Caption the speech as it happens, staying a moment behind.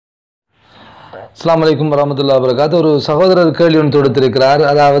அஸ்ஸலாமு அலைக்கும் வரஹ்மத்துல்லாஹி வபரகாத்துஹு. ஒரு சகோதரர் கேள்வி ஒன்று தொடுத்திருக்கிறார்.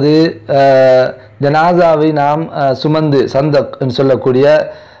 அதாவது ஜனாசாவை நாம் சுமந்து சந்தக் என்று சொல்லக்கூடிய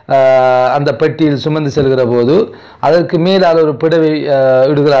அந்த பெட்டியில் சுமந்து செல்கிற போது அதற்கு மேலால் ஒரு பிடவை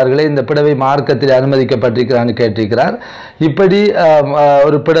இடுகிறார்களே, இந்த பிடவை மார்க்கத்தில் அனுமதிக்கப்பட்டிருக்கிறான்னு கேட்டிருக்கிறார். இப்படி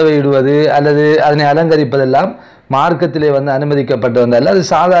ஒரு பிடவை இடுவது அல்லது அதனை அலங்கரிப்பதெல்லாம் மார்க்கத்திலே அனுமதிக்கப்பட்டு வந்தால் அது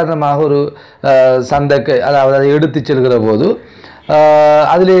சாதாரணமாக ஒரு சந்தக்கு, அதாவது அதை எடுத்து செல்கிற போது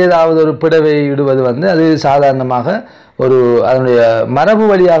அதில் ஏதாவது ஒரு பிடவை இடுவது அது சாதாரணமாக ஒரு அதனுடைய மரபு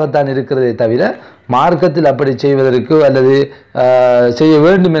வழியாகத்தான் இருக்கிறதே தவிர மார்க்கத்தில் அப்படி செய்வதற்கு அல்லது செய்ய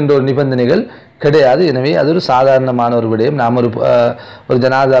வேண்டும் என்ற ஒரு நிபந்தனைகள் கிடையாது. எனவே அது ஒரு சாதாரணமான ஒரு விடயம். நாம் ஒரு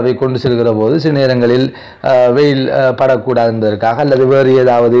ஜனாதாவை கொண்டு செல்கிற போது சில நேரங்களில் வெயில் படக்கூடாது என்பதற்காக அல்லது வேறு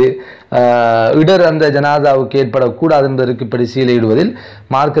ஏதாவது இடர் அந்த ஜனாதாவுக்கு ஏற்படக்கூடாது என்பதற்கு இப்படி சீலையிடுவதில்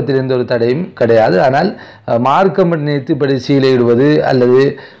மார்க்கத்தில் எந்த ஒரு தடையும் கிடையாது. ஆனால் மார்க்கம் நினைத்து இப்படி சீலையிடுவது அல்லது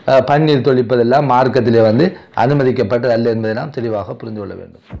பன்னீர் தொளிப்பதெல்லாம் மார்க்கத்திலே அனுமதிக்கப்பட்டது அல்ல என்பதை நாம் தெளிவாக புரிந்து கொள்ள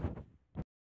வேண்டும்.